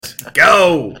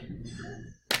Go.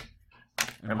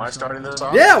 Am I starting this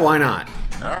off? Yeah, why not?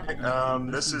 All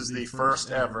right. This is the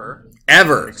first ever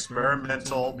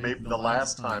experimental, maybe the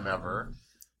last time ever,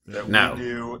 that we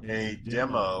do a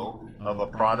demo of a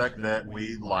product that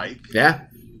we like. Yeah.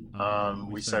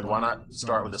 We said, why not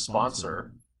start with a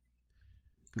sponsor?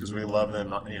 Because we love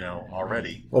them,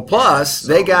 already. Well, plus so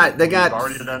they got we've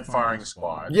already done Firing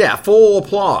Squad. Yeah, full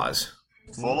applause.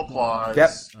 Full applause.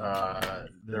 Yep.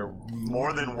 They're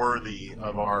more than worthy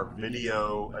of our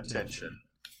video attention.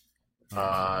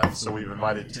 So we've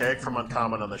invited Teg from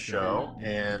Uncommon on the show,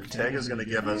 and Teg is going to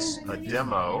give us a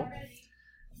demo.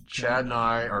 Chad and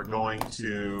I are going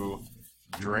to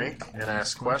drink and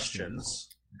ask questions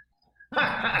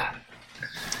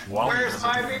while he does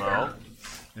the demo.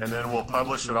 And then we'll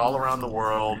publish it all around the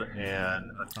world,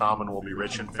 and Uncommon will be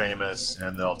rich and famous,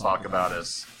 and they'll talk about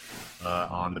us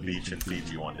on the beach in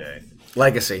Fiji one day.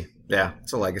 Legacy. Yeah,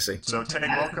 it's a legacy. So, Teg,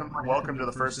 welcome to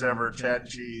the first ever Chad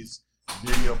Cheese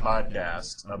video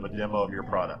podcast of a demo of your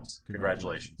product.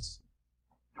 Congratulations.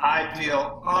 I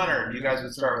feel honored you guys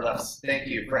would start with us. Thank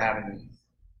you for having me.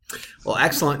 Well,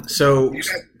 excellent. So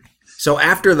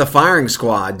after the Firing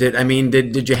Squad,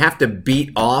 did you have to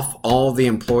beat off all the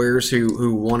employers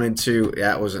who wanted to?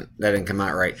 Yeah, that didn't come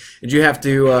out right. Did you have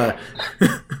to?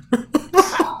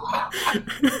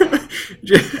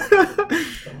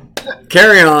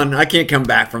 Carry on. I can't come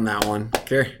back from that one.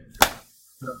 Carry.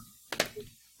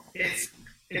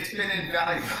 It's been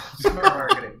invaluable to our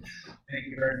marketing. Thank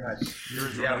you very much.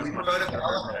 We promoted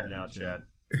it now, Chad.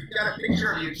 We got a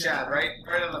picture of you, Chad, right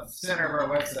on the center of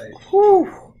our website.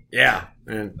 Whew. Yeah,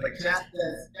 man. Like Chad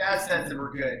says that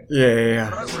we're good. Yeah.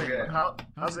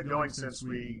 How's it going since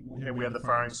we had the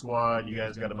Firing Squad? You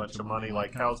guys got a bunch of money.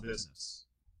 Like, how's business?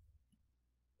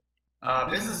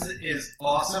 Business is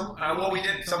awesome. Well, we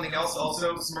did something else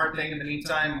also, smart thing in the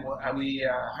meantime. We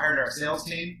hired our sales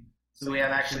team. So we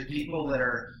have actually people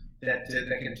that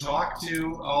can talk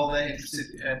to all the interested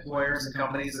employers and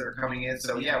companies that are coming in.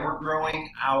 So yeah, we're growing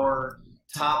our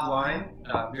top line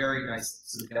very nice.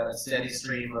 So we've got a steady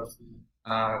stream of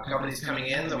companies coming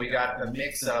in. Then we got a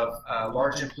mix of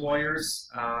large employers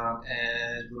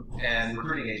and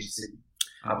recruiting agency.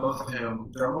 Both of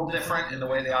whom, they're a little different in the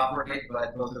way they operate,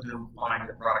 but both of whom find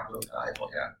the product really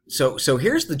valuable. Yeah. So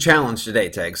here's the challenge today,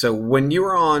 Teg. So when you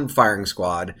were on Firing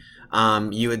Squad,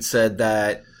 you had said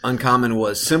that Uncommon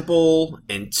was simple,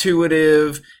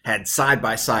 intuitive, had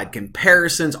side-by-side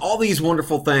comparisons, all these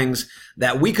wonderful things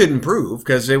that we couldn't prove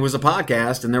because it was a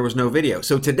podcast and there was no video.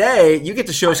 So today, you get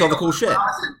to show us all the cool shit.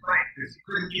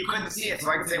 You couldn't see it, so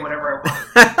I can say whatever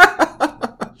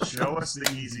I want. Show us the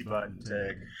easy button,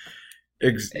 Teg.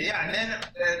 Yeah, and then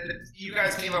you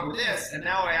guys came up with this, and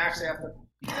now I actually have to,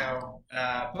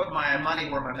 put my money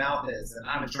where my mouth is, and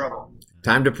I'm in trouble.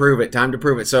 Time to prove it.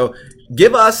 So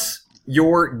give us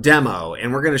your demo,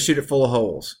 and we're going to shoot it full of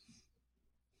holes.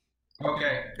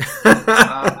 Okay. Sorry,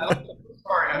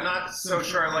 I'm not so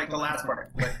sure I like the last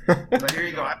part, but here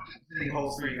you go. I have many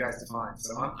holes for you guys to find,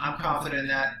 so I'm confident in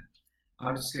that.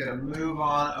 I'm just going to move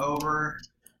on over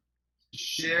to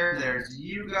share. There's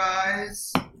you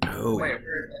guys. Oh, wait,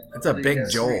 that's a big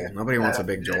Joel. Nobody wants a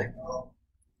big Joel.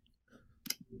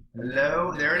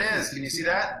 Hello, there it is. Can you see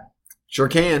that? Sure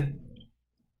can.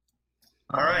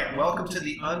 All right, welcome to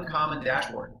the Uncommon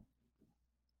dashboard.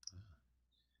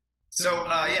 So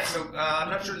I'm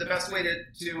not sure the best way to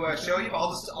show you.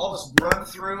 I'll just run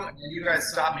through, and you guys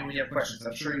stop me when you have questions.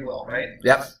 I'm sure you will, right?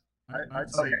 Yep. I'd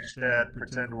say, Chad,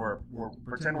 pretend we're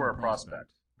a prospect,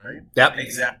 right? Yep.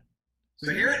 Exactly.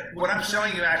 So here, what I'm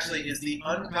showing you actually is the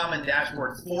Uncommon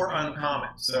dashboard for Uncommon.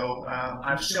 So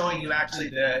I'm showing you actually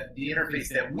the interface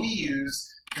that we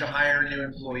use to hire new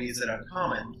employees at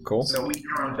Uncommon. Cool. So we do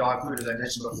our own dog food, as I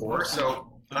mentioned before.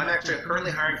 So I'm actually currently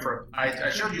hiring for,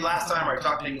 I showed you last time, or I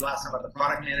talked to you last time about the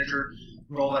product manager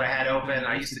role that I had open.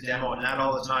 I used to demo it, not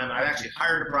all the time. I actually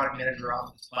hired a product manager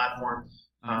off this platform.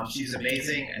 She's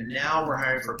amazing. And now we're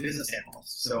hiring for business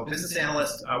analysts. So business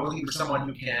analysts, we're looking for someone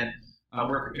who can,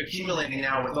 we're accumulating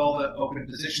now with all the open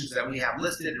positions that we have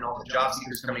listed and all the job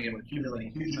seekers coming in, we're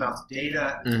accumulating huge amounts of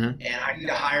data. And I need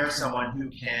to hire someone who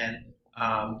can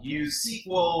use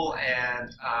SQL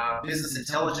and business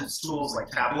intelligence tools like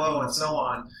Tableau and so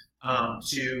on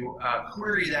to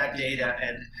query that data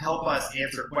and help us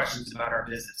answer questions about our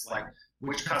business, like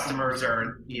which customers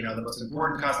are the most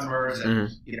important customers, and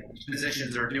which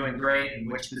positions are doing great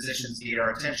and which positions need our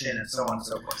attention, and so on and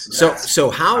so forth. So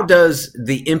how does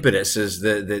the impetus, is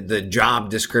the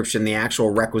job description, the actual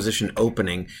requisition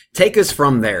opening, take us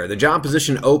from there? The job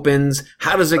position opens,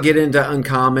 how does it get into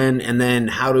Uncommon, and then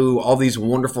how do all these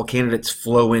wonderful candidates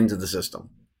flow into the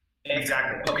system?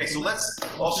 Exactly. Exactly. Okay,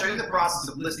 so I'll show you the process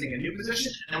of listing a new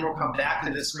position, and then we'll come back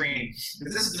to this screen,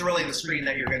 because this is really the screen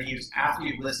that you're going to use after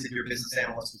you've listed your business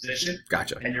analyst position.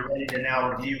 Gotcha. And you're ready to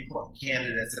now review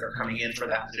candidates that are coming in for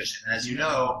that position. And as you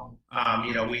know,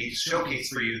 we showcase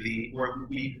for you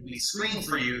we screen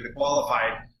for you the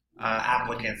qualified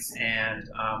applicants and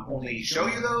only show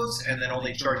you those and then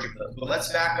only charge you for those. But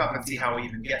let's back up and see how we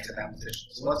even get to that position.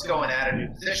 So let's go and add a new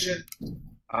position.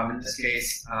 In this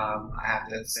case, I have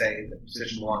to say the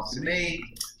position belongs to me.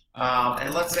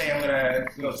 And let's say I'm going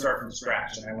to go start from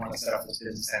scratch and I want to set up this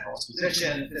business analyst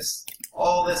position.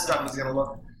 All this stuff is going to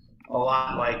look a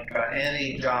lot like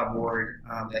any job board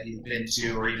that you've been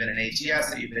to, or even an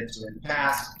ATS that you've been to in the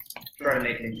past. Try to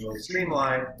make things really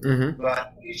streamlined,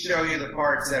 but we show you the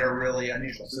parts that are really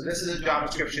unusual. So this is a job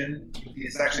description.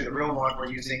 It's actually the real one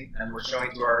we're using and we're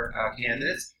showing to our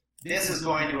candidates. This is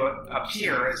going to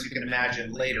appear, as you can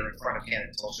imagine, later in front of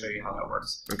candidates. I'll show you how that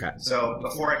works. Okay. So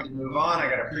before I can move on, I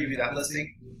got to preview that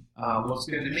listing. Looks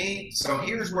good to me. So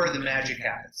here's where the magic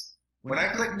happens. When I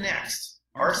click next,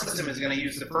 our system is going to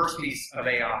use the first piece of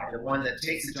AI, the one that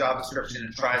takes the job description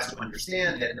and tries to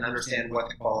understand it and understand what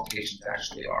the qualifications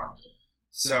actually are.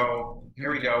 So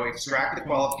here we go. We extract the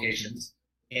qualifications,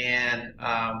 and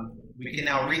we can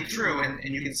now read through, and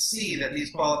you can see that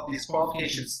these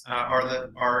qualifications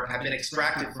have been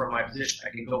extracted from my position.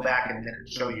 I can go back in a minute and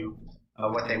show you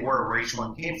what they were, where each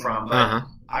one came from. But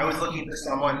I was looking for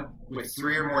someone with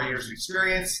 3 or more years of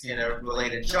experience in a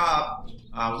related job.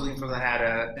 I was looking for someone that had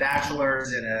a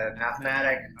bachelor's in a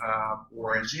mathematics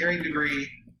or engineering degree.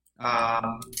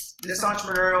 This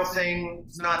entrepreneurial thing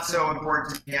is not so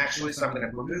important to me, actually, so I'm going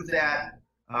to remove that.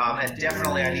 And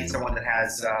definitely I need someone that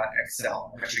has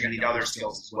Excel. I'm actually going to need other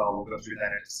skills as well. We'll go through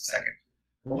that in just a second.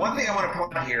 Well, one thing I want to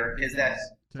point out here is that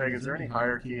Teg, is there any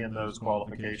hierarchy in those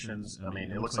qualifications? I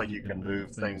mean, it looks like you can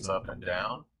move things up and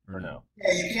down, or no?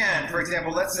 Yeah, you can. For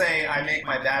example, let's say I make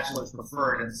my bachelor's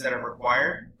preferred instead of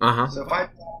required. So if I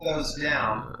put those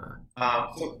down,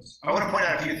 so I want to point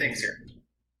out a few things here.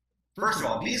 First of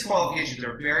all, these qualifications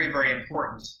are very, very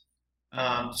important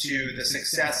to the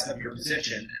success of your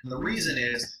position. And the reason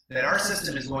is that our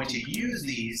system is going to use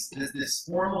this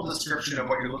formal description of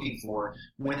what you're looking for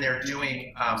when they're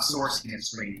doing sourcing and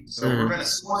screening. So we're going to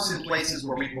source in places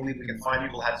where we believe we can find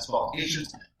people who have these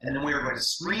qualifications, and then we are going to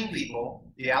screen people,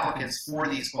 the applicants, for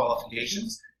these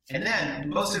qualifications. And then,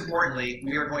 most importantly,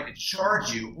 we are going to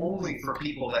charge you only for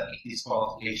people that meet these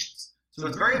qualifications. So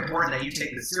it's very important that you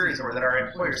take this seriously, or that our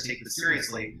employers take this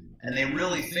seriously, and they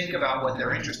really think about what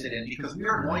they're interested in, because we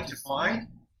are going to find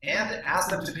and ask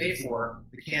them to pay for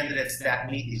the candidates that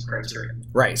meet these criteria.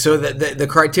 Right. So the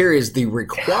criteria is the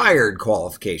required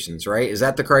qualifications, right? Is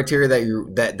that the criteria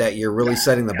that you're really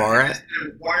setting the bar at?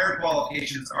 The required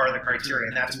qualifications are the criteria,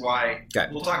 and that's why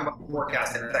we'll talk about the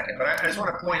forecast in a second. But I just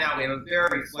want to point out we have a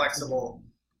very flexible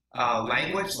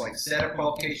language, like set of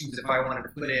qualifications. If I wanted to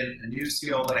put in a new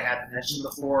skill that I hadn't mentioned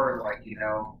before, like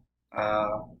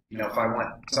if I want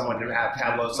someone to have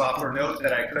Tableau software, note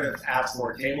that I could have asked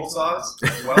for table saws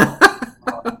as well.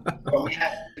 But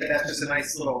that's just a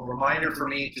nice little reminder for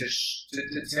me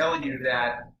to tell you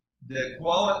that the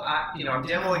quality. I'm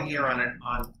demoing here on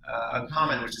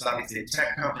Uncommon, which is obviously a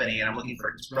tech company, and I'm looking for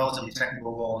a relatively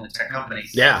technical role in a tech company.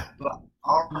 Yeah. But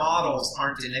our models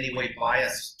aren't in any way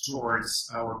biased towards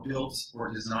or built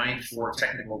or designed for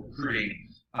technical recruiting.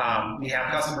 We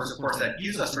have customers, of course, that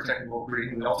use us for technical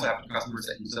recruiting. We also have customers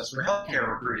that use us for healthcare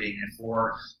recruiting and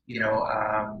for,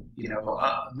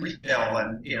 retail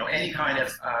and, any kind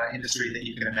of industry that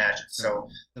you can imagine. So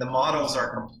the models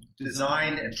are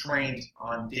designed and trained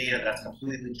on data that's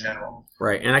completely general.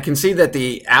 Right. And I can see that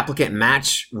the applicant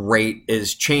match rate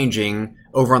is changing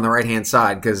over on the right-hand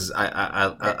side, because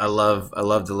I love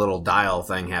the little dial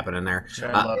thing happening there.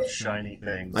 I love shiny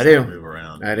things. I do. Move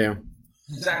around. I do.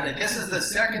 Exactly. This is the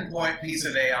second piece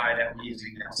of AI that we're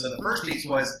using now. So the first piece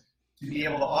was to be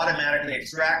able to automatically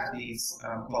extract these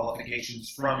qualifications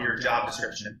from your job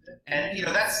description. And,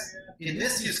 that's, in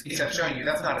this use case I'm showing you,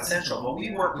 that's not essential. But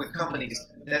we work with companies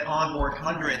that onboard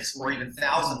hundreds or even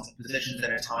thousands of positions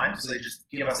at a time. So they just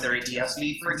give us their ATS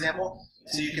feed, for example.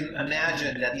 So you can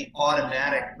imagine that the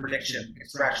automatic prediction,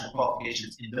 extraction of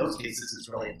qualifications in those cases is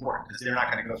really important, because they're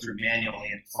not going to go through manually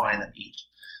and find them each.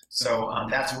 So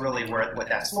that's really what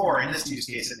that's for. In this use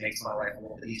case, it makes my life a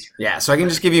little bit easier. Yeah, so I can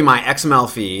just give you my XML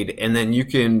feed, and then you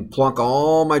can plunk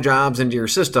all my jobs into your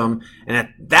system. And at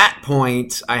that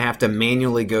point, I have to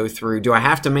manually go through. Do I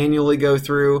have to manually go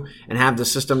through and have the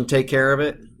system take care of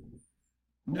it?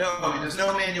 No, there's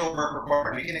no manual work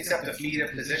required. We can accept a feed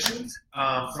of positions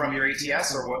from your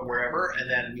ATS or wherever, and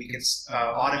then we can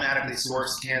automatically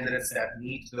source candidates that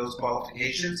meet those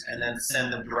qualifications and then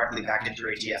send them directly back into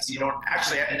your ATS. You don't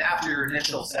actually, and after your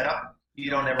initial setup, you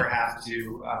don't ever have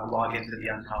to log into the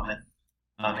Uncommon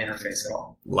interface at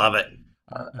all. Love it.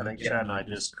 I think Chad and I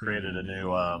just created a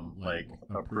new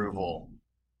approval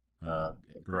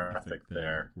graphic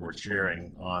there. We're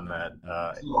cheering on that.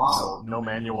 Awesome. No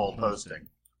manual posting.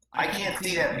 I can't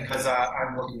see that because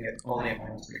I'm looking at only at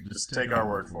my own screen. Just take our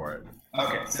word for it.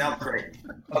 Okay, sounds great.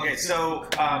 Okay, so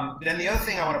then the other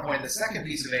thing I want to point, the second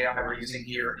piece of AI we're using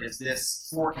here is this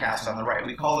forecast on the right.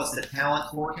 We call this the talent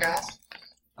forecast.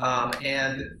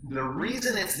 And the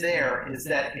reason it's there is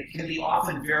that it can be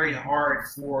often very hard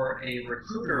for a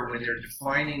recruiter when they're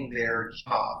defining their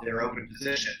job, their open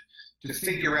position, to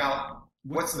figure out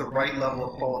what's the right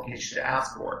level of qualification to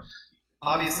ask for.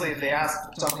 Obviously, if they ask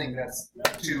something that's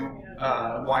too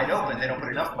wide open, they don't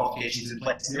put enough qualifications in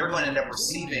place. They're going to end up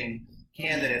receiving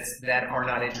candidates that are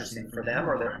not interesting for them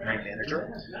or their hiring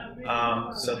manager.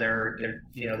 So they're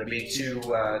being too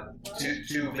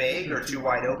vague or too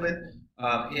wide open.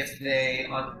 If they,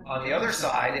 on the other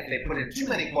side, if they put in too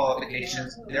many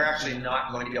qualifications, they're actually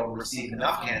not going to be able to receive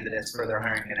enough candidates for their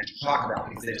hiring manager to talk about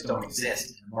because they just don't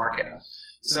exist in the market.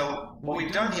 So what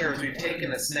we've done here is we've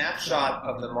taken a snapshot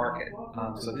of the market.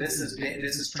 So this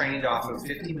is trained off of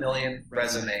 50 million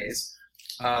resumes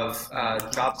of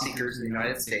job seekers in the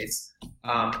United States,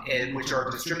 and which are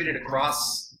distributed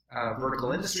across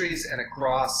vertical industries and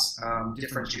across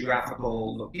different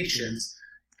geographical locations.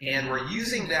 And we're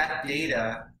using that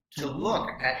data to look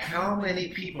at how many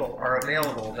people are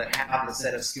available that have the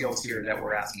set of skills here that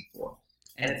we're asking for.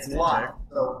 And it's a lot.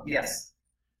 So, yes.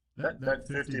 That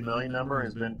 50 million number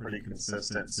has been pretty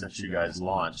consistent since you guys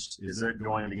launched. Is it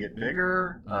going to get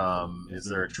bigger? Is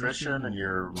there attrition and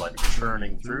you're like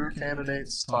churning through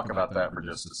candidates? Talk about that for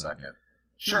just a second.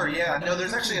 Sure, yeah. No,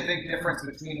 there's actually a big difference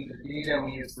between the data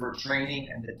we use for training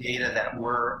and the data that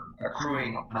we're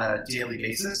accruing on a daily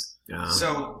basis. Yeah.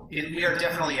 So we are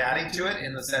definitely adding to it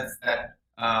in the sense that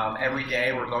every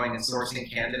day we're going and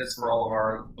sourcing candidates for all of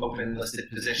our open listed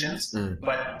positions.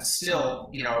 But still,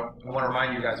 I want to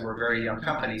remind you guys we're a very young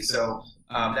company, so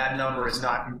that number is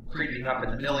not creeping up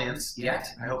in the millions yet.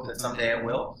 I hope that someday it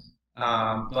will.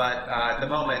 But at the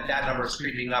moment, that number is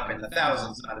creeping up in the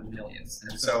thousands, not in the millions.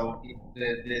 And so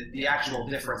the actual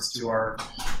difference to our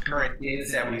current data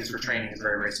set we use for training is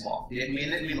very, very small.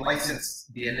 We license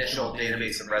the initial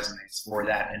database of resumes for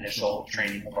that initial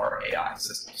training of our AI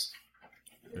systems.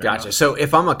 Gotcha. So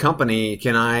if I'm a company,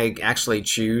 can I actually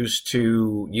choose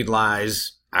to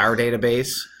utilize our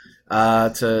database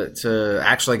to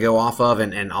actually go off of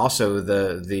and also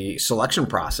the selection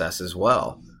process as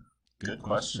well? Good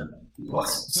question.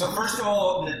 So first of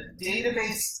all, the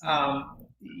database,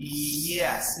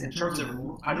 yes, in terms of,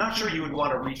 I'm not sure you would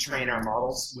want to retrain our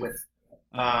models with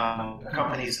the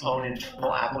company's own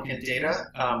internal applicant data,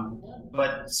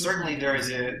 but certainly there's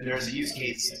a use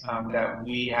case that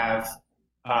we have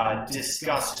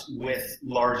discussed with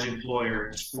large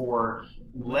employers for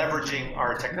leveraging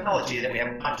our technology that we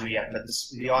haven't gotten to yet, but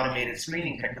the automated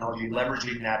screening technology,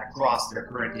 leveraging that across their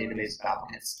current database of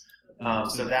applicants.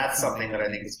 So that's something that I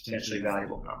think is potentially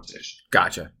valuable conversation.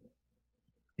 Gotcha.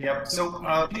 Yep. So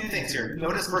a few things here.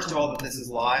 Notice, first of all, that this is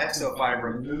live. So if I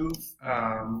remove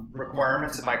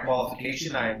requirements of my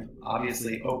qualification, I'm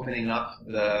obviously opening up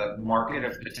the market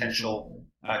of potential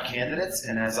candidates.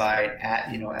 And as I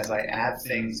add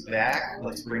things back,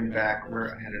 let's bring back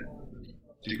where I had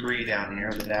a degree down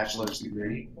here, the bachelor's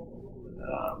degree.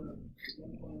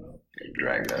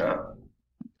 Drag that up.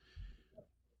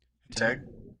 Tag.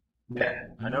 Yeah.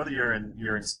 I know that you're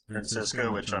in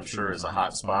Cisco, which I'm sure is a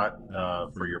hot spot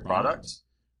for your product.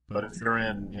 But if you're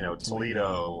in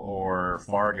Toledo or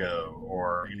Fargo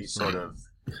or any sort of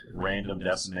random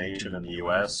destination in the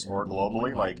U.S. or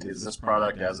globally, like, is this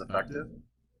product as effective?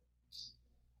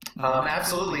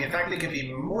 Absolutely. In fact, it can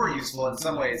be more useful in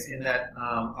some ways in that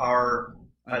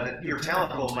your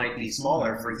talent pool might be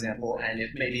smaller, for example, and it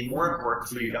may be more important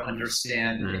for you to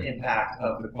understand the impact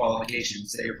of the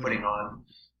qualifications that you're putting on.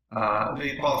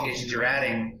 The qualifications you're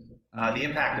adding, the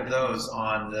impact of those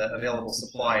on the available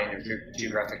supply in your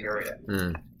geographic area.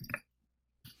 Does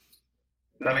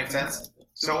that make sense?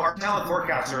 So our talent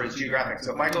forecaster is geographic.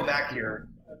 So if I go back here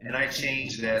and I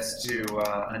change this to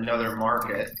another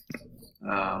market,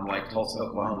 like Tulsa,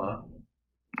 Oklahoma,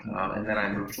 and then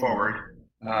I move forward,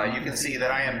 you can see that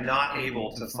I am not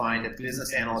able to find a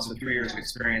business analyst with 3 years of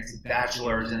experience,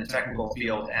 bachelor's in a technical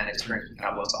field, and experience with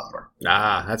Tableau software.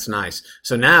 Ah, that's nice.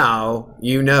 So now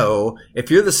you know if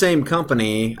you're the same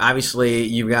company, obviously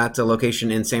you've got the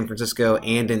location in San Francisco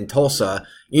and in Tulsa,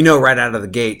 you know right out of the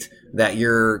gate that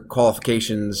your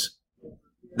qualifications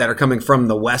that are coming from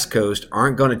the West Coast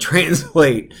aren't going to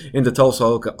translate into Tulsa,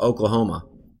 Oklahoma.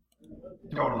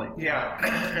 Totally. Yeah.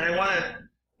 And I want to,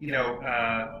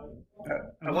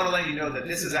 I want to let you know that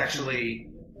this is actually,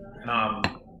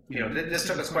 this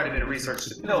took us quite a bit of research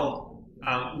to build.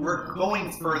 We're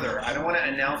going further. I don't want to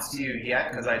announce to you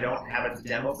yet because I don't have it to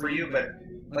demo for you, but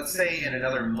let's say in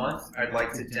another month, I'd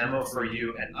like to demo for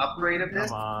you an upgrade of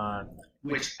this,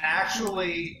 which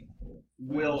actually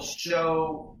will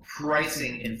show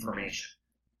pricing information.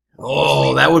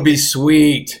 Oh, that would be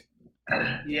sweet.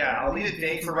 Yeah, I'll leave it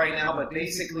vague for right now, but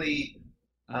basically,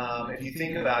 if you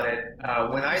think about it,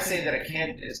 when I say that a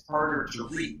candidate is harder to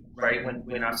read, right,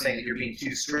 when I'm saying that you're being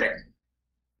too strict,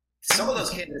 some of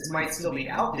those candidates might still be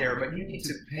out there, but you need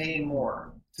to pay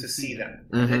more to see them.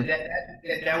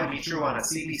 Mm-hmm. That would be true on a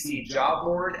CPC job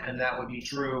board, and that would be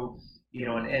true, in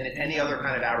any other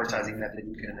kind of advertising method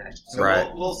you can imagine. So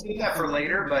right. we'll save that for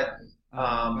later, but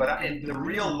in the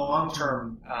real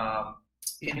long-term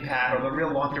impact or the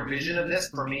real long-term vision of this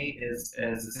for me is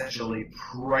essentially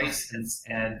price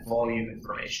and volume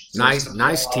information. So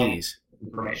nice tease.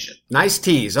 Information. Nice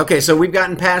tease. Okay, so we've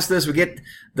gotten past this. We get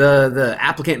the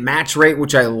applicant match rate,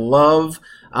 which I love.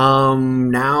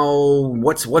 Now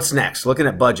what's next? Looking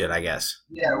at budget, I guess.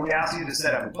 Yeah, we asked you to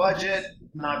set up a budget.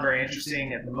 Not very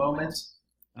interesting at the moment.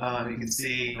 You can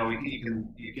see,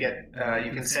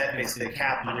 you can set basically a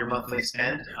cap on your monthly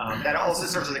spend. That also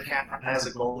serves as a cap as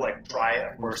a goal, like try,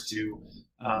 of course, to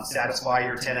satisfy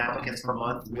your 10 applicants per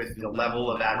month with the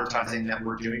level of advertising that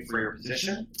we're doing for your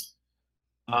position.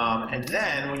 And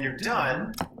then when you're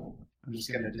done, I'm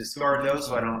just going to discard those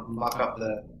so I don't muck up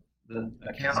the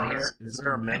account here. Is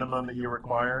there a minimum that you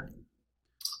require?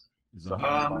 Is it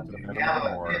 $100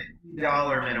 minimum or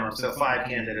 $50 minimum, so 5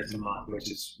 candidates a month,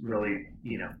 which is really,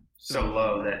 so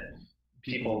low that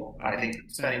people, I think,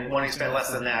 wanting to spend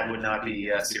less than that would not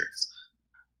be serious.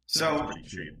 So, pretty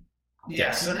cheap.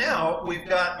 Yeah, so now we've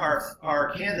got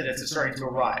our candidates are starting to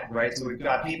arrive, right? So we've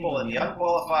got people in the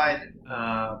unqualified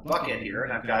bucket here,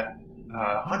 and I've got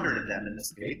 100 of them in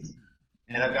this case,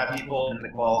 and I've got people in the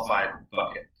qualified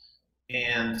bucket.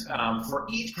 And for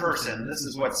each person, this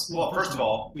is first of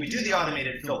all, we do the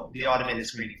automated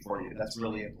screening for you. That's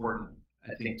really important,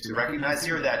 I think, to recognize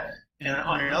here that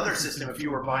on another system, if you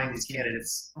were buying these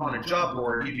candidates on a job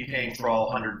board, you'd be paying for all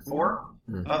 104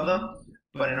 of them.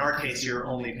 But in our case, you're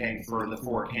only paying for the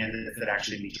 4 candidates that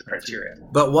actually meet your criteria.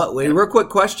 But real quick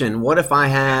question. What if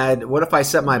I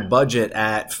set my budget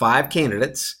at 5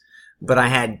 candidates, but I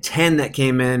had 10 that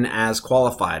came in as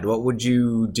qualified? What would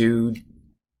you do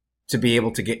to be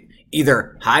able to get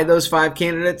either hide those 5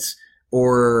 candidates,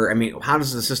 or how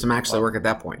does the system actually work at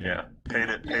that point? Yeah, pay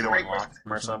to unlock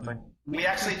them or something. We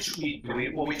actually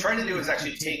what we try to do is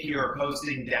actually take your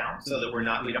posting down so that we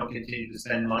don't continue to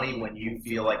spend money when you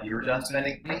feel like you're done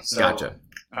spending money. So, gotcha.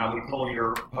 We pull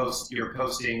your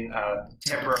posting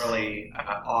temporarily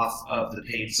off of the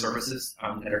paid services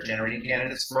that are generating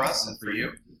candidates for us and for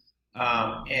you.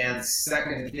 And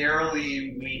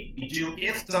secondarily, we do,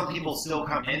 if some people still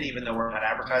come in even though we're not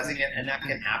advertising it, and that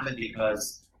can happen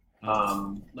because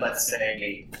let's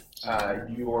say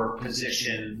your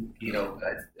position,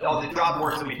 all the job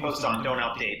boards that we post on don't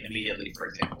update immediately, for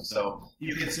example. So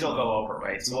you can still go over,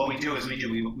 right? So what we do is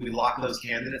we lock those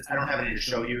candidates. I don't have any to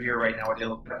show you here right now what they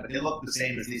look like, but they look the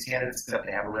same as these candidates except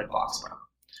they have a red box around them.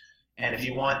 And if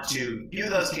you want to view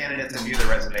those candidates and view their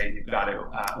resume, you've got to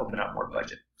open up more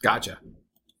budget. Gotcha.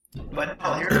 But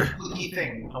here's the key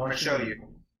thing I want to show you.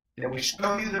 That we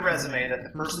show you the resume that the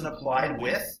person applied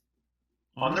with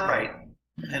on the right,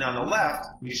 and on the left,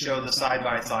 we show the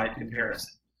side-by-side comparison.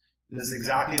 This is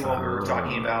exactly what we were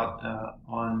talking about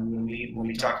when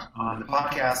we talked on the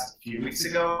podcast a few weeks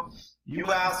ago. You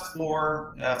asked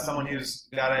for someone who's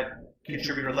got a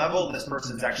contributor level. This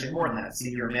person's actually more than that,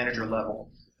 senior manager level.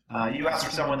 You asked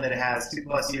for someone that has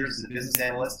 2+ years as a business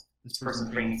analyst. This person's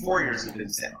bringing 4 years of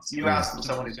business analyst. You asked for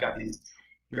someone who's got these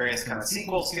various kind of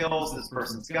SQL skills. This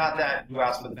person's got that. You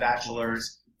asked for the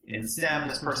bachelor's in STEM.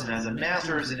 This person has a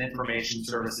master's in information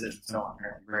services and so on,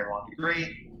 a very long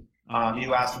degree.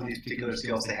 You asked for these particular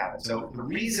skills, they have it. So the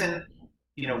reason,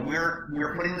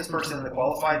 we're putting this person in the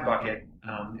qualified bucket,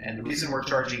 and the reason we're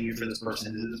charging you for this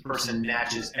person is this person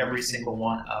matches every single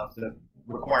one of the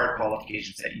required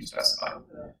qualifications that you specify.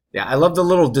 Yeah, I love the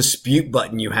little dispute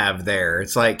button you have there.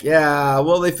 It's like, yeah,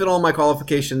 well, they fit all my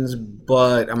qualifications,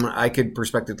 but I could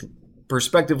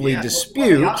prospectively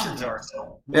dispute. Well, the options are,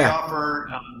 so we offer,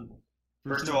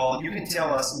 first of all, you can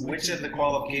tell us which of the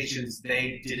qualifications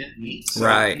they didn't meet. So,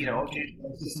 right.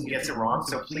 The system gets it wrong,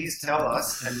 so please tell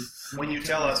us. And when you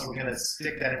tell us, we're going to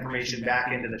stick that information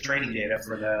back into the training data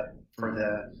for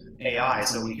the AI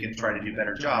so we can try to do a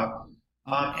better job.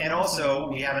 And also,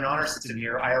 we have an honor system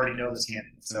here. I already know this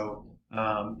candidate. So,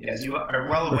 as you are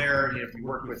well aware, if you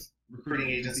worked with recruiting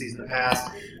agencies in the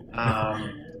past,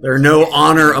 there are no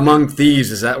honor among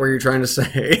thieves. Is that what you're trying to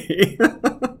say?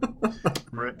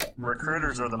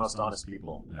 Recruiters are the most honest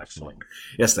people, actually.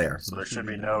 Yes, they are. So there should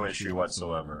be no issue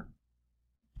whatsoever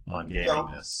on gaming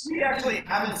this. We actually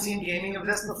haven't seen gaming of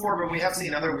this before, but we have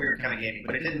seen other weird kind of gaming.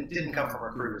 But it didn't come from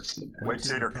recruiters. Wait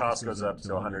till your cost goes up to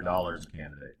 $100 a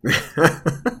candidate.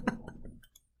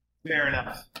 Fair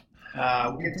enough.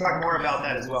 We can talk more about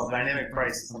that as well. Dynamic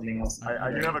price is something else.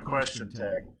 I do have a question,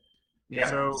 Tag. Yeah.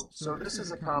 So this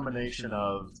is a combination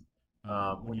of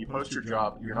when you post your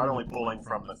job, you're not only pulling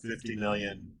from the 50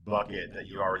 million bucket that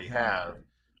you already have,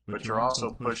 but you're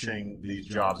also pushing these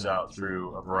jobs out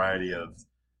through a variety of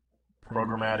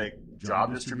programmatic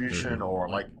job distribution, or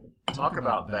talk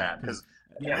about that, because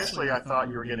initially I thought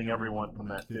you were getting everyone from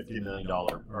that $50 million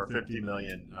or 50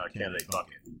 million candidate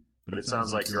bucket. But it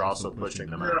sounds like you're also pushing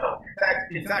them out. No.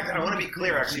 In fact, I want to be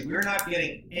clear. Actually, we're not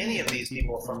getting any of these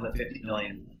people from the 50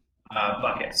 million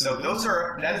bucket. So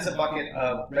that is a bucket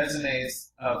of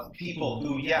resumes of people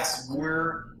who, yes,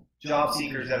 were job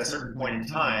seekers at a certain point in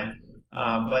time,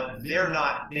 but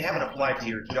they haven't applied to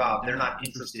your job. They're not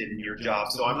interested in your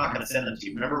job, so I'm not going to send them to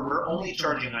you. Remember, we're only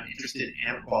charging on interested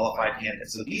and qualified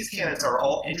candidates. So these candidates are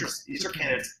all interested. These are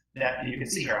candidates that you can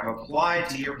see here have applied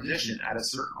to your position on a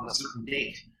certain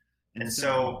date. And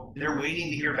so they're waiting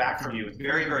to hear back from you. It's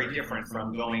very, very different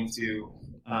from going to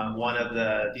one of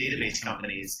the database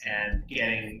companies and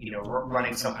getting,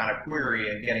 running some kind of query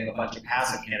and getting a bunch of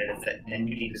passive candidates that then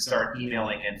you need to start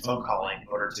emailing and phone calling in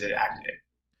order to activate.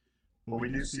 Well, we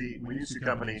do see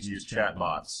companies use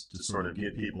chatbots to sort of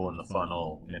get people in the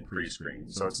funnel and pre-screen.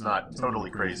 So it's not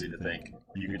totally crazy to think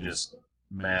you could just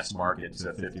mass market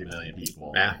to 50 million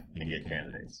people and get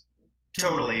candidates.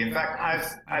 Totally. In fact,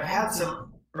 I've had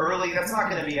some early. That's not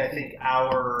going to be, I think,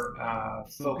 our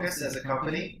focus as a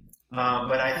company.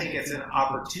 But I think it's an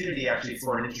opportunity actually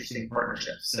for an interesting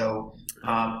partnership. So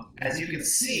as you can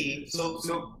see, so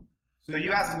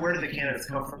you asked where do the candidates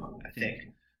come from, I think.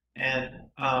 And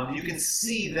you can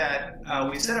see that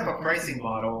we set up a pricing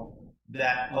model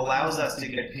that allows us to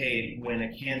get paid when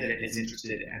a candidate is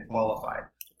interested and qualified.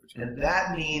 And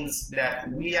that means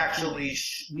that we actually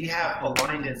we have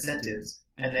aligned incentives,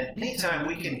 and that anytime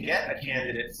we can get a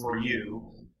candidate for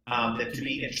you that to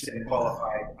be interested and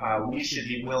qualified, we should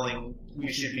be willing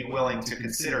to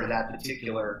consider that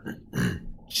particular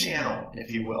channel,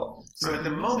 if you will. So at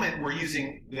the moment, we're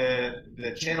using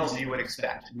the channels you would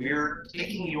expect. We're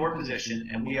taking your position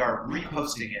and we are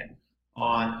reposting it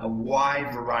on a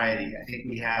wide variety. I think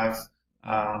we have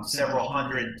several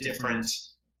hundred different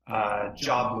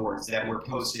job boards that we're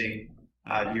posting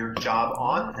your job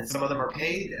on, and some of them are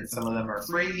paid and some of them are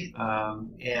free,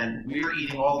 and we're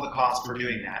eating all the costs for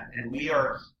doing that, and we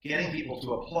are getting people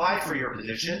to apply for your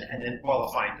position and then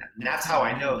qualifying them. And that's how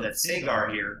I know that Sagar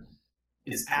here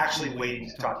is actually waiting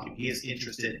to talk to you. He is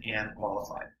interested and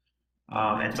qualified.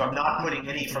 And so I'm not putting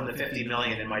any from the 50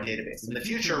 million in my database. In the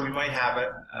future, we might have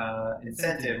an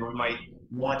incentive. We might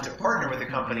want to partner with a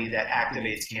company that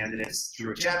activates candidates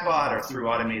through a chatbot or through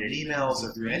automated emails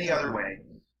or through any other way.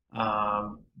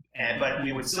 But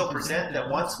we would still present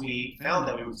them, once we found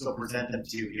them, we would still present them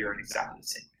to you here in exactly the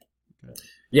same way. Okay.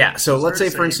 Yeah, so let's say,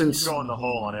 for instance... You go in the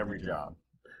hole on every job.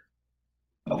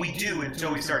 We do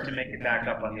until we start to make it back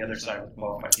up on the other side with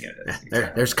qualified candidates.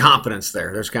 Exactly. There's confidence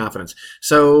there. There's confidence.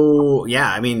 So,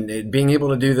 yeah, I mean, being able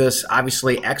to do this,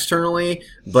 obviously, externally,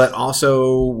 but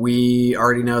also we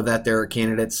already know that there are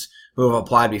candidates who have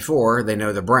applied before. They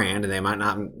know the brand, and they might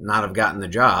not have gotten the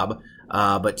job,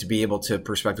 but to be able to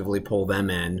prospectively pull them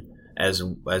in as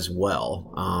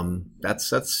well, that's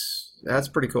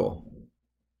pretty cool.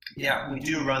 Yeah, we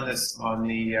do run this on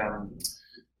the...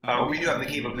 we do have the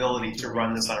capability to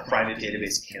run this on a private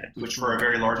database of candidates, which for a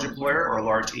very large employer or a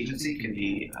large agency can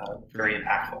be very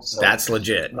impactful. So that's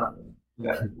legit.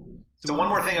 Yeah. So one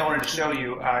more thing I wanted to show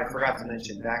you, I forgot to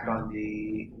mention back on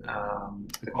the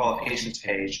qualifications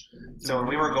page. So when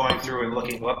we were going through and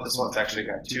looking, this one's actually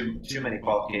got too many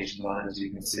qualifications on it, as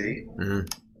you can see.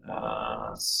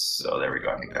 Mm-hmm. So there we go.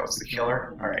 I think that was the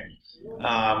killer. All right.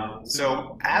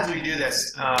 So as we do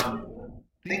this,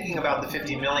 thinking about the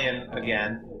 50 million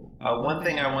again, one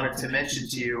thing I wanted to mention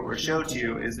to you or show to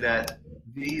you is that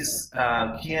these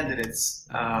candidates,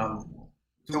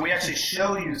 so we actually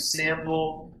show you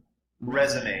sample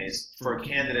resumes for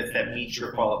candidates that meet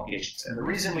your qualifications. And the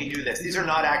reason we do this, these are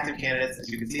not active candidates, as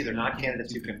you can see, they're not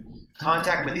candidates you can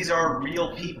contact, but these are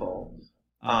real people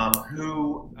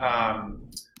who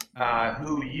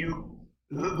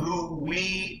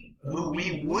we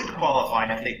would qualify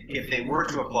if they were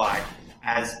to apply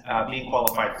as being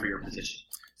qualified for your position.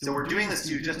 So we're doing this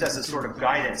to you just as a sort of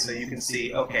guidance, so you can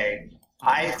see, okay,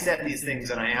 I accept these things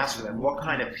and I ask for them. What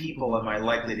kind of people am I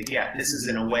likely to get? This is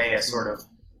in a way a sort of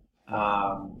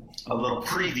a little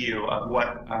preview of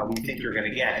what we think you're going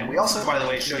to get. And we also, by the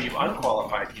way, show you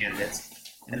unqualified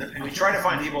candidates. And we try to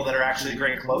find people that are actually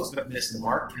very close but miss the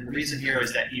mark. And the reason here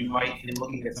is that you might, in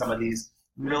looking at some of these,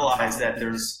 realize that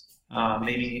there's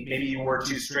maybe you were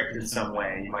too strict in some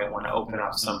way. You might want to open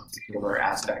up some particular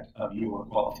aspect of your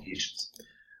qualifications.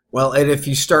 Well, and if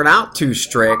you start out too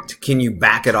strict, can you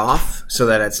back it off so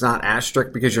that it's not as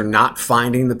strict because you're not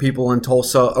finding the people in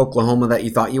Tulsa, Oklahoma that you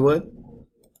thought you would?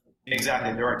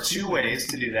 Exactly. There are two ways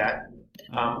to do that.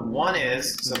 One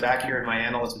is, so back here in my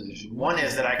analyst position, one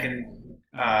is that I can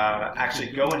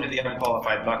actually go into the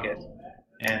unqualified bucket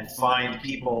and find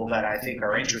people that I think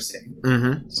are interesting.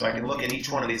 Mm-hmm. So I can look at each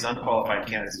one of these unqualified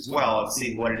candidates as well and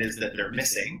see what it is that they're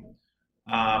missing.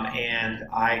 And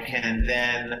I can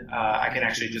then I can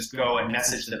actually just go and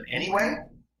message them anyway.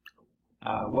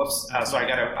 So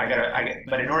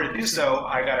but in order to do so,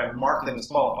 I got to mark them as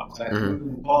qualified. So I have to move them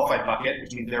in the qualified bucket,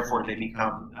 which means therefore they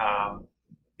become a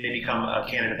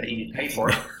candidate that you need to pay for,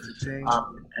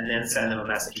 and then send them a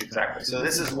message. Exactly. So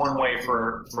this is one way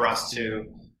for us to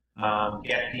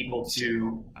get people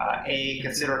to A,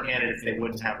 consider candidates they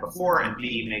wouldn't have before, and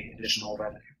B, make additional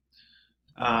revenue.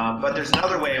 But there's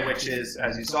another way, which is,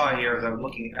 as you saw here, as I'm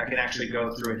looking, I can actually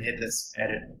go through and hit this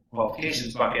edit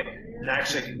qualifications bucket, and I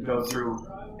actually can go through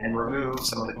and remove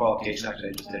some of the qualifications actually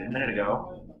I just did a minute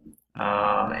ago,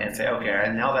 and say, okay,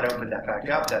 and now that I opened that back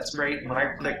up, that's great. When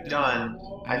I click done,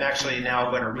 I'm actually now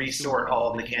going to resort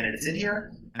all of the candidates in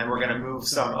here, and we're going to move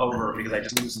some over, because I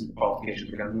just moved some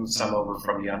qualifications, we're going to move some over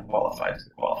from the unqualified to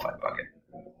the qualified bucket.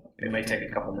 It may take a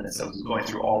couple minutes of going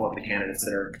through all of the candidates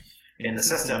that are in the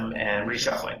system and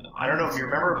reshuffling them. I don't know if you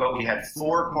remember, but we had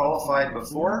 4 qualified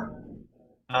before.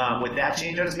 With that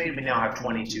change I just made, we now have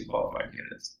 22 qualified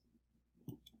candidates.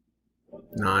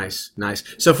 Nice.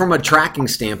 So from a tracking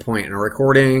standpoint and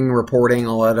recording, reporting,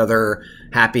 all that other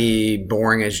happy,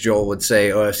 boring, as Joel would say,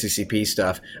 OFCCP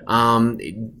stuff,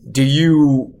 do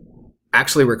you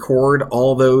actually record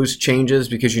all those changes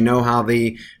because you know how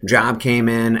the job came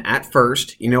in at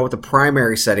first, you know what the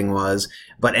primary setting was,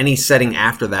 but any setting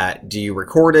after that, do you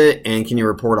record it and can you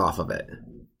report off of it?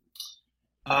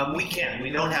 We can. We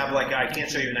don't have I can't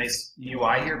show you a nice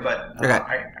UI here, but okay.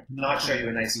 I cannot show you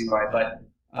a nice UI, but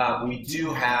we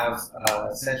do have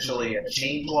essentially a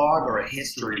change log or a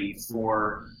history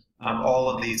for all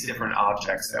of these different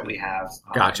objects that we have.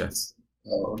 Gotcha.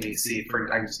 So let me see.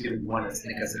 I can just give one as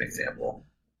an example.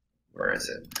 Where is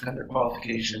it? Under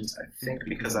qualifications, I think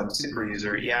because I'm a super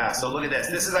user. Yeah, so look at this.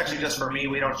 This is actually just for me.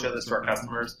 We don't show this to our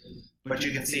customers. But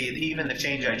you can see even the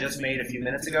change I just made a few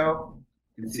minutes ago.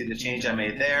 You can see the change I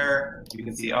made there. You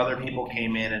can see other people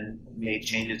came in and made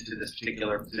changes to this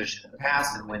particular position in the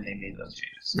past and when they made those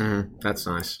changes. That's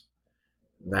nice.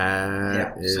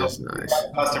 That is nice.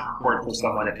 Custom report for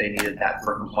someone if they needed that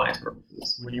for compliance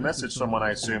purposes. When you message someone,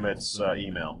 I assume it's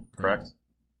email, correct?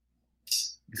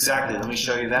 Exactly. Let me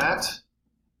show you that.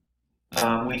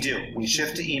 We do. We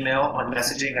shift to email on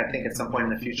messaging. I think at some point in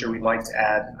the future we'd like to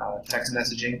add text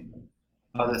messaging,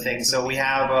 other things. So we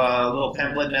have a little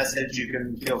template message. You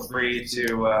can feel free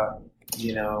to,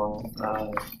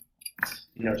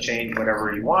 change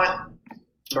whatever you want.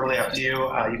 Totally up to you.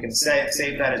 You can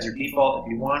save that as your default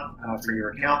if you want for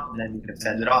your account, and then you can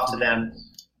send it off to them.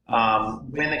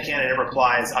 When the candidate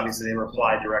replies, obviously they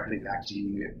reply directly back to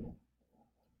you.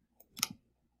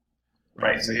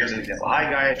 Right, so here's an example. Hi,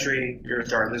 Gayatri. You're a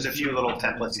star. There's a few little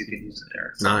templates you can use in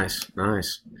there. Nice.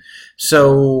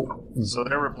 So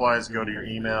their replies go to your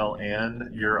email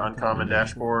and your Uncommon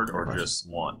dashboard, or just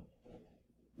one?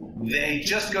 They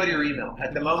just go to your email.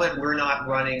 At the moment, we're not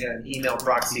running an email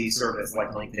proxy service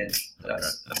like LinkedIn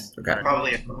does. Okay.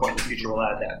 Probably at some point in the future we'll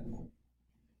add that.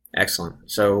 Excellent.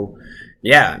 So,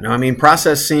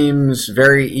 process seems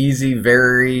very easy,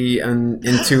 very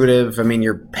intuitive.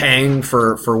 You're paying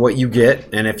for what you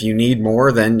get, and if you need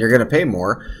more, then you're going to pay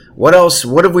more. What else?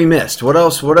 What have we missed? What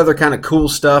other kind of cool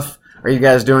stuff are you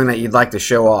guys doing that you'd like to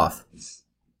show off?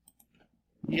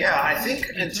 Yeah, I think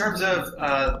in terms of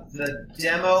the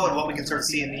demo and what we can sort of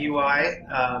see in the UI,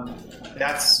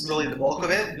 that's really the bulk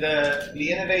of it.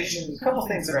 The innovation, there's a couple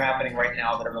things that are happening right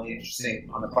now that are really interesting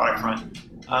on the product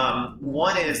front.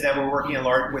 One is that we're working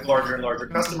with larger and larger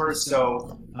customers,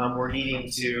 so we're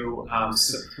needing to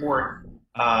support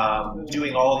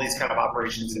doing all these kind of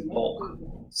operations in bulk.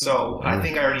 So I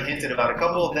think I already hinted about a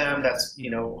couple of them. That's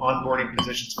onboarding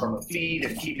positions from a feed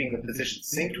and keeping the position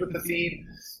synced with the feed.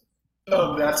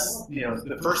 That's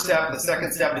the first step. The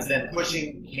second step is then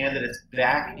pushing candidates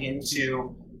back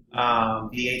into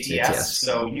the ATS.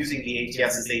 So using the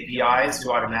ATS's APIs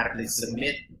to automatically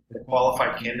submit the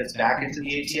qualified candidates back into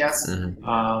the ATS.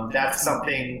 That's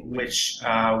something which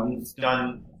we've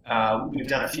done. We've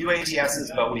done a few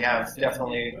ATSs, but we have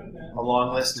definitely a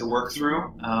long list to work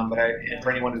through. But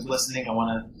for anyone who's listening, I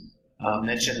want to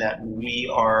mention that we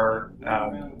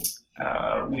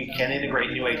can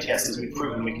integrate new ATSs. We've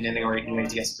proven we can integrate new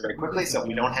ATSs very quickly. So if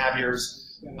we don't have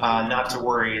yours, not to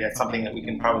worry. That's something that we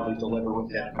can probably deliver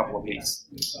within a couple of weeks.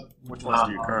 Which ones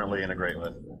do you currently integrate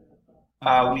with?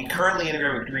 We currently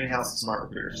integrate with Greenhouse and Smart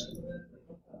Recruiters.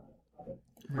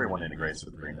 Everyone integrates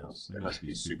with Greenhouse. They must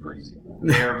be super easy.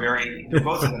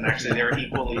 Both of them actually, they're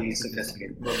equally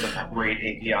sophisticated. Both of them have great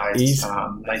APIs,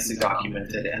 nicely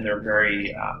documented, and they're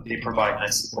they provide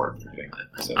nice support for doing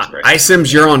that. So it's great.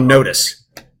 iCIMS, you're on notice.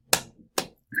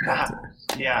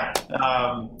 Yeah.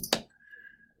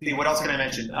 What else can I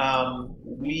mention?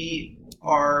 We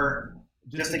are,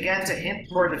 just again to hint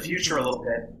toward the future a little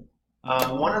bit,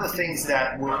 one of the things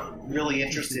that we're really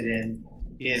interested in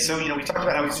is, so we talked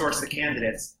about how we source the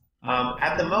candidates.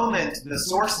 At the moment, the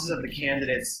sources of the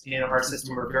candidates in our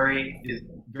system are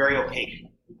very opaque.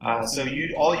 So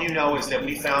all you know is that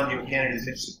we found you a candidate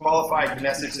who's qualified, you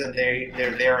message them,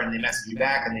 they're there, and they message you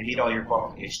back, and they meet all your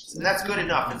qualifications. And that's good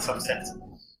enough in some sense.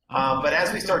 But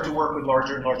as we start to work with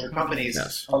larger and larger companies,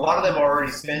 yes, a lot of them are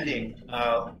already spending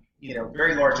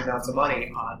very large amounts of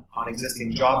money on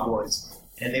existing job boards.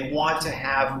 And they want to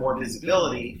have more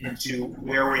visibility into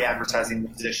where we're advertising the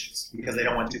positions because they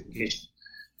don't want duplication.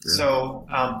 Yeah. So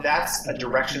that's a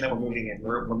direction that we're moving in.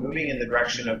 We're moving in the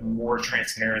direction of more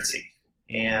transparency.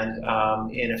 And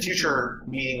in a future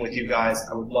meeting with you guys,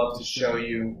 I would love to show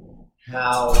you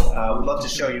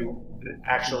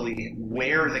actually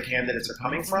where the candidates are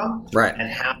coming from, right,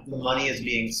 and how the money is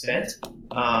being spent,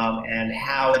 and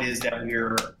how it is that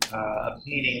we're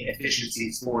obtaining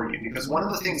efficiencies for you. Because one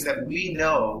of the things that we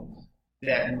know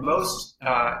that most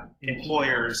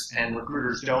employers and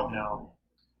recruiters don't know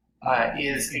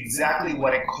is exactly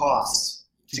what it costs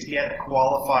to get a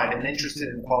qualified and interested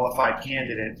and qualified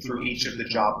candidate through each of the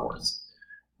job boards.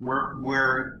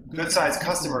 We're good-sized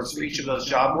customers for each of those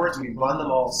job boards. We run them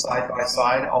all side by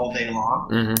side all day long.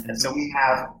 Mm-hmm. And so we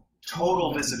have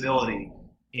total visibility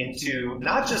into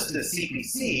not just the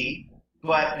CPC,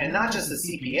 and not just the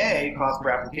CPA, cost per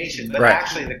application, but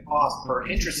actually the cost per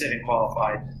interested and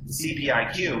qualified, the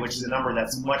CPIQ, which is a number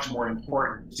that's much more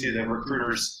important to the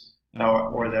recruiter's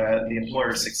or the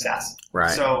employer's success. Right.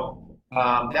 So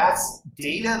that's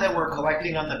data that we're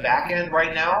collecting on the back end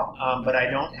right now, but I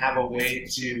don't have a way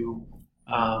to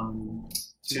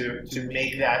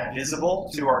make that visible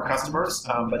to our customers,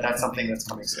 but that's something that's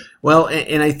coming soon. Well,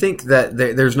 and I think that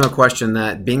there's no question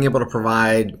that being able to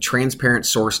provide transparent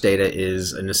source data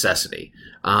is a necessity,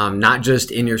 not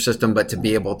just in your system, but to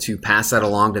be able to pass that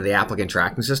along to the applicant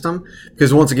tracking system.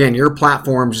 Because once again, your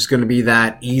platform is just going to be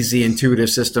that easy, intuitive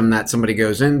system that somebody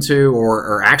goes into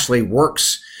or actually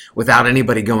works without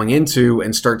anybody going into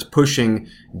and starts pushing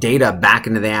data back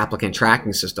into the applicant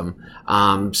tracking system.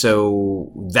 So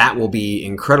that will be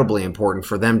incredibly important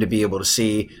for them to be able to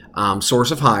see source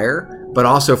of hire, but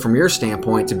also from your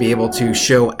standpoint to be able to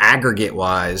show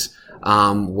aggregate-wise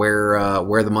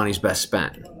where the money's best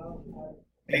spent.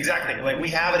 Exactly. Like we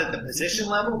have it at the position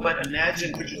level, but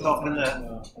imagine, put yourself in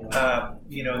the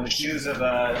in the shoes of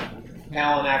a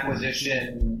talent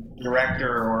acquisition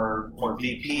director or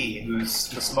VP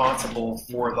who's responsible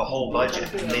for the whole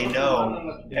budget, and they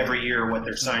know every year what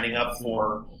they're signing up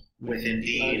for with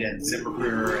Indeed and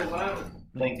ZipRecruiter and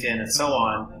LinkedIn and so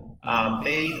on.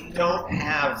 They don't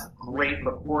have great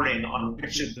reporting on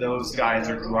which of those guys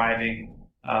are driving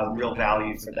real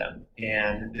value for them,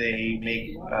 and they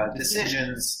make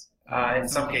decisions in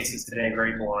some cases today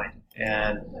very blind,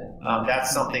 and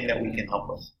that's something that we can help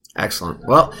with. Excellent.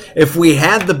 Well, if we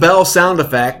had the bell sound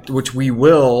effect, which we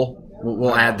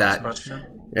we'll add that.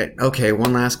 Okay,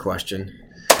 one last question.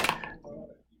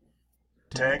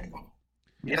 Tag?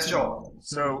 Yes, Joel.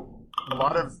 So a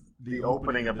lot of the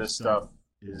opening of this stuff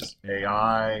is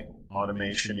AI,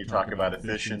 automation. You talk about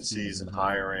efficiencies and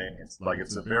hiring. It's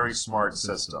a very smart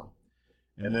system.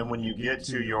 And then when you get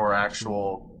to your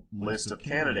actual list of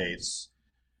candidates,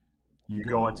 you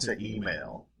go into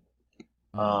email.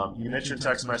 You mentioned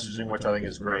text messaging, which I think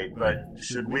is great, but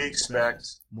should we expect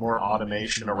more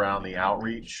automation around the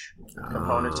outreach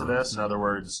component to this? In other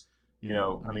words,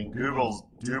 Google's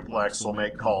Duplex will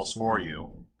make calls for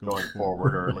you going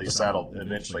forward, or at least that'll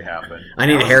eventually happen. I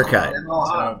need a haircut.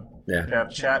 Have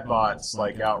chatbots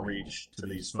like outreach to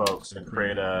these folks and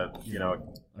create a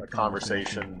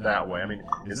conversation that way. I mean,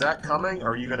 is that coming,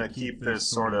 or are you going to keep this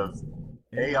sort of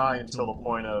AI until the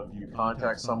point of you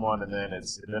contact someone and then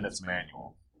it's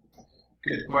manual?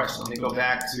 Good question. Let me go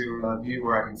back to a view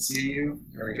where I can see you.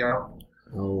 There we go.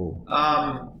 Oh.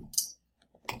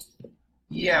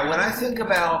 Yeah, when I think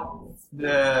about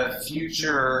the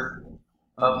future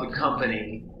of the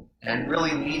company and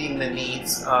really meeting the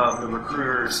needs of the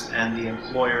recruiters and the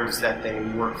employers that they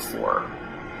work for,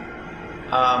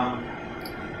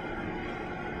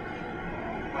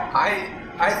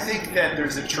 I think that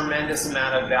there's a tremendous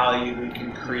amount of value we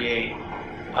can create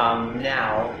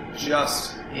now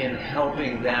just in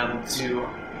helping them to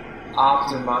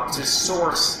optimize, to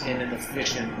source in an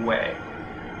efficient way.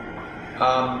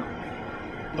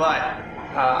 But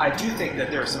I do think that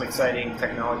there are some exciting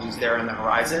technologies there on the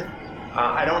horizon.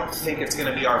 I don't think it's going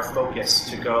to be our focus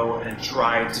to go and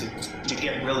try to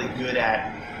get really good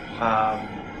at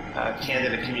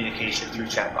candidate communication through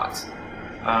chatbots.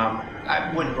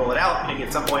 I wouldn't rule it out. Maybe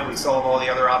at some point we solve all the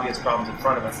other obvious problems in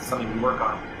front of us. It's something we work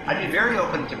on. I'd be very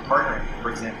open to partnering,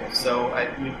 for example. So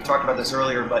we talked about this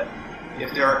earlier, but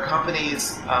if there are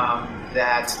companies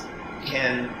that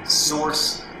can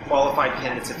source qualified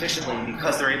candidates efficiently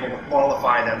because they're able to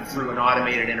qualify them through an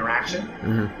automated interaction,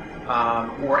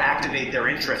 or activate their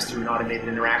interest through an automated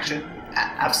interaction,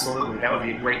 absolutely, that would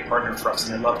be a great partner for us.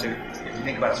 And I'd love to, if you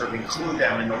think about it, sort of include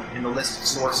them in the list of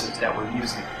sources that we're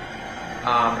using.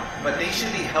 But they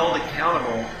should be held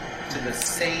accountable to the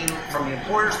same, from the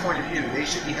employer's point of view, they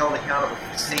should be held accountable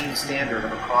to the same standard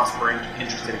of a cost per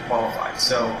interested and qualified.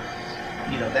 So,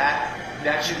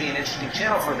 that should be an interesting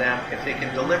channel for them if they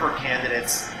can deliver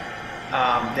candidates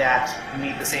that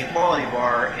meet the same quality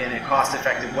bar in a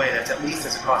cost-effective way that's at least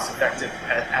as cost-effective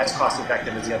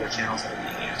as the other channels that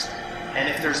are being used. And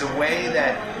if there's a way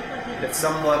that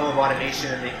some level of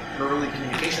automation in the early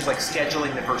communications, like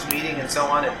scheduling the first meeting and so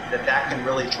on, that can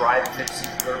really drive things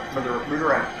for the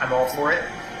recruiter, I'm all for it.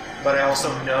 But I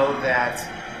also know that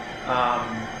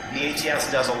the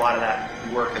ATS does a lot of that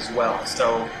work as well.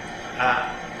 So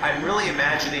I'm really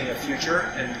imagining a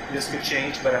future, and this could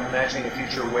change, but I'm imagining a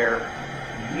future where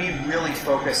we really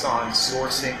focus on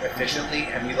sourcing efficiently,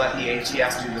 and we let the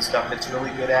ATS do the stuff it's really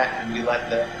good at, and we let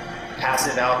the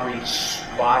passive outreach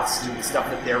bots do the stuff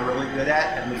that they're really good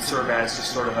at, and we serve as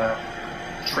just sort of a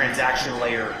transaction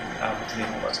layer between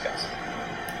all those guys.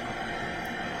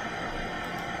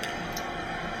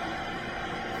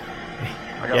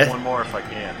 I got one more if I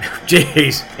can.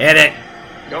 Jeez, hit it.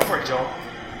 Go for it, Joel.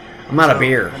 I'm out of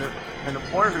beer. An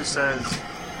employer who says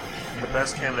the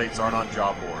best candidates aren't on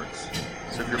job boards.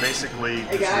 So if you're basically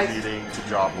distributing to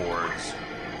job boards,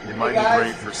 it might be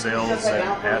great for sales and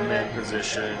admin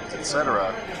positions,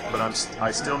 etc. But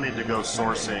I still need to go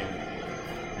sourcing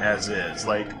as is.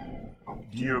 Like,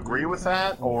 do you agree with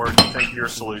that, or do you think your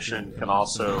solution can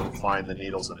also find the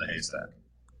needles in the haystack?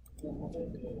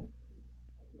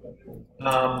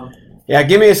 Yeah,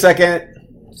 give me a second.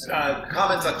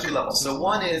 Comments on two levels. So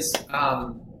one is,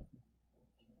 I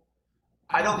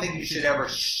don't think you should ever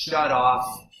shut off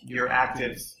your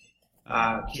active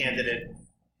candidate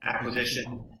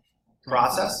acquisition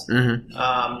process. Your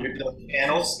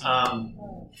channels,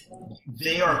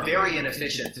 they are very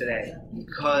inefficient today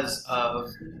because of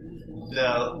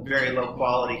the very low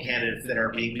quality candidates that are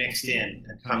being mixed in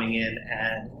and coming in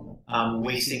and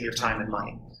wasting your time and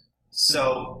money.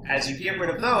 So as you get rid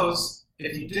of those,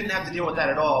 if you didn't have to deal with that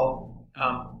at all,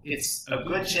 it's a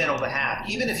good channel to have,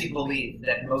 even if you believe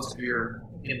that most of your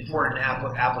important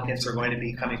applicants are going to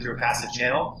be coming through a passive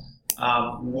channel.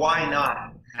 Why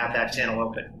not have that channel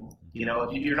open?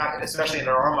 If you're not, especially in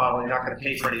our model, you're not going to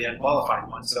pay for any unqualified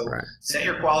ones. So set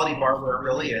your quality bar where it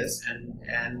really is,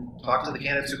 and talk to the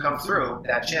candidates who come through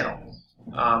that channel.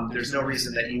 There's no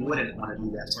reason that you wouldn't want to do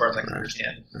that, as far as I can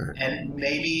understand. And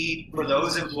maybe for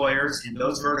those employers in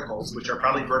those verticals, which are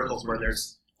probably verticals where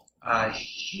there's a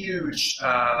huge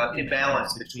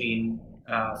imbalance between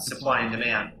supply and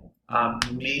demand,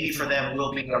 maybe for them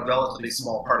we'll be a relatively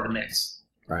small part of the mix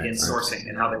in sourcing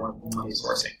and how they want to be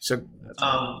sourcing. So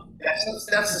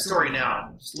that's the story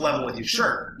now. Just level with you.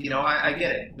 Sure, I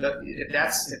get it. But if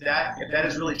that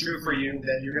is really true for you,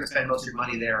 then you're going to spend most of your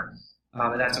money there.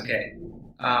 and that's okay.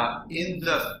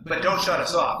 But don't shut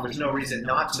us off. There's no reason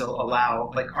not to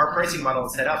allow, like our pricing model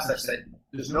is set up such that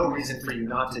there's no reason for you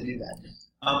not to do that.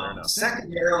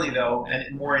 Secondarily, though,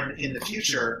 and more in the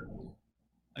future,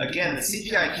 again, the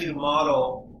CPIQ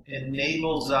model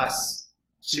enables us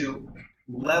to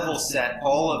level set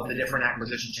all of the different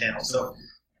acquisition channels. So,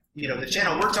 the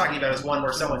channel we're talking about is one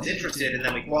where someone's interested and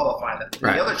then we qualify them.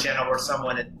 Right. The other channel where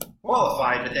someone is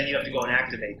qualified, but then you have to go and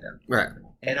activate them. Right.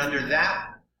 And under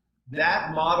that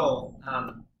model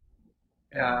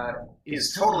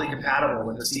is totally compatible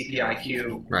with the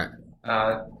CPIQ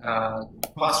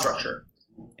cost structure.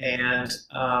 And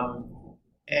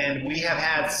we have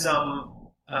had some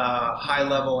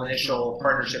high-level initial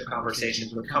partnership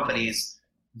conversations with companies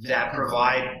that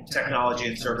provide technology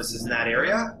and services in that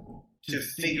area to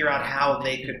figure out how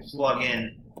they could plug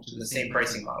in to the same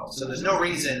pricing model. So there's no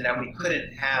reason that we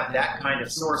couldn't have that kind of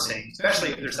sourcing, especially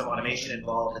if there's some automation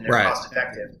involved and they're cost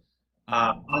effective,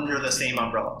 under the same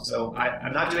umbrella. So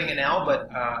I'm not doing it now,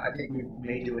 but I think we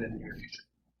may do it in the near future.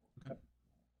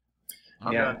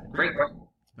 Okay. Yeah, great question.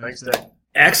 Thanks, Dave.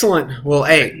 Excellent. Well,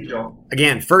 hey,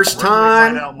 again, first Where can we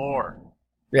time. find out more?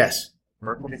 Yes.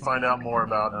 Where can we find out more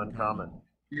about Uncommon?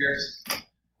 Cheers.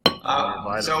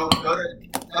 So go to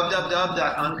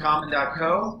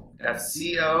www.uncommon.co. That's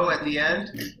CO at the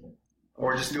end,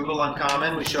 or just Google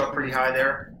Uncommon. We show up pretty high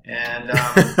there, and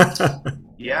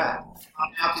yeah,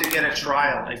 I'm out to get a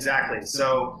trial. Exactly.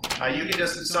 So you can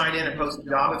just sign in and post a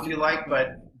job if you like,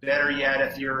 but better yet,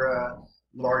 if you're a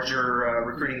larger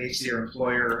recruiting agency or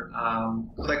employer,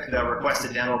 click the request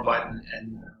a demo button,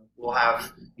 and we'll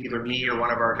have either me or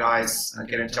one of our guys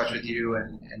get in touch with you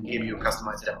and give you a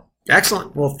customized demo.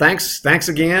 Excellent. Well, thanks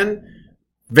again.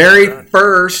 Very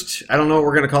first, I don't know what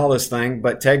we're going to call this thing,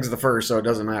 but Teg's the first, so it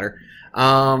doesn't matter.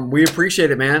 We appreciate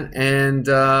it, man. And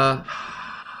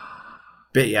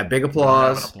big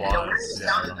applause. What happened to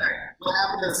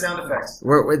the sound effects?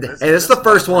 Hey, this is the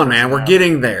first one, man. We're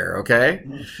getting there, okay?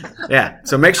 Yeah.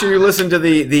 So make sure you listen to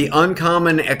the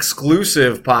Uncommon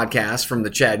exclusive podcast from the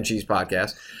Chad and Cheese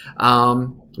podcast.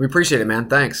 We appreciate it, man.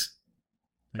 Thanks.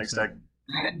 Thanks, Teg.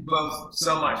 Thank you both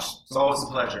so much. It's always a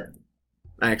pleasure.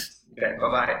 Thanks. Okay,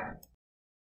 bye-bye.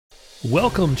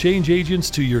 Welcome, change agents,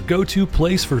 to your go-to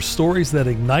place for stories that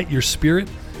ignite your spirit,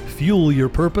 fuel your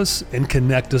purpose, and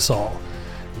connect us all.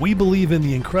 We believe in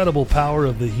the incredible power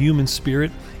of the human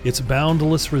spirit, its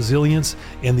boundless resilience,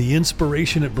 and the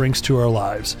inspiration it brings to our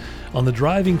lives. On the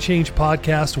Driving Change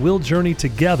podcast, we'll journey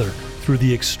together through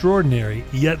the extraordinary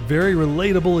yet very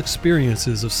relatable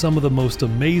experiences of some of the most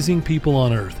amazing people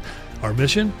on earth. Our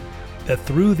mission? That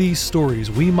through these stories,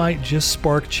 we might just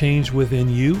spark change within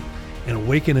you and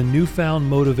awaken a newfound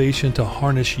motivation to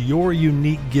harness your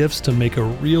unique gifts to make a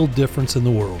real difference in the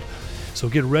world. So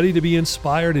get ready to be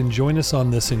inspired and join us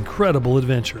on this incredible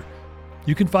adventure.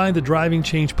 You can find the Driving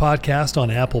Change podcast on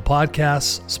Apple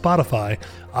Podcasts, Spotify,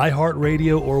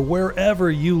 iHeartRadio, or wherever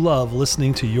you love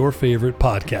listening to your favorite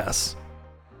podcasts.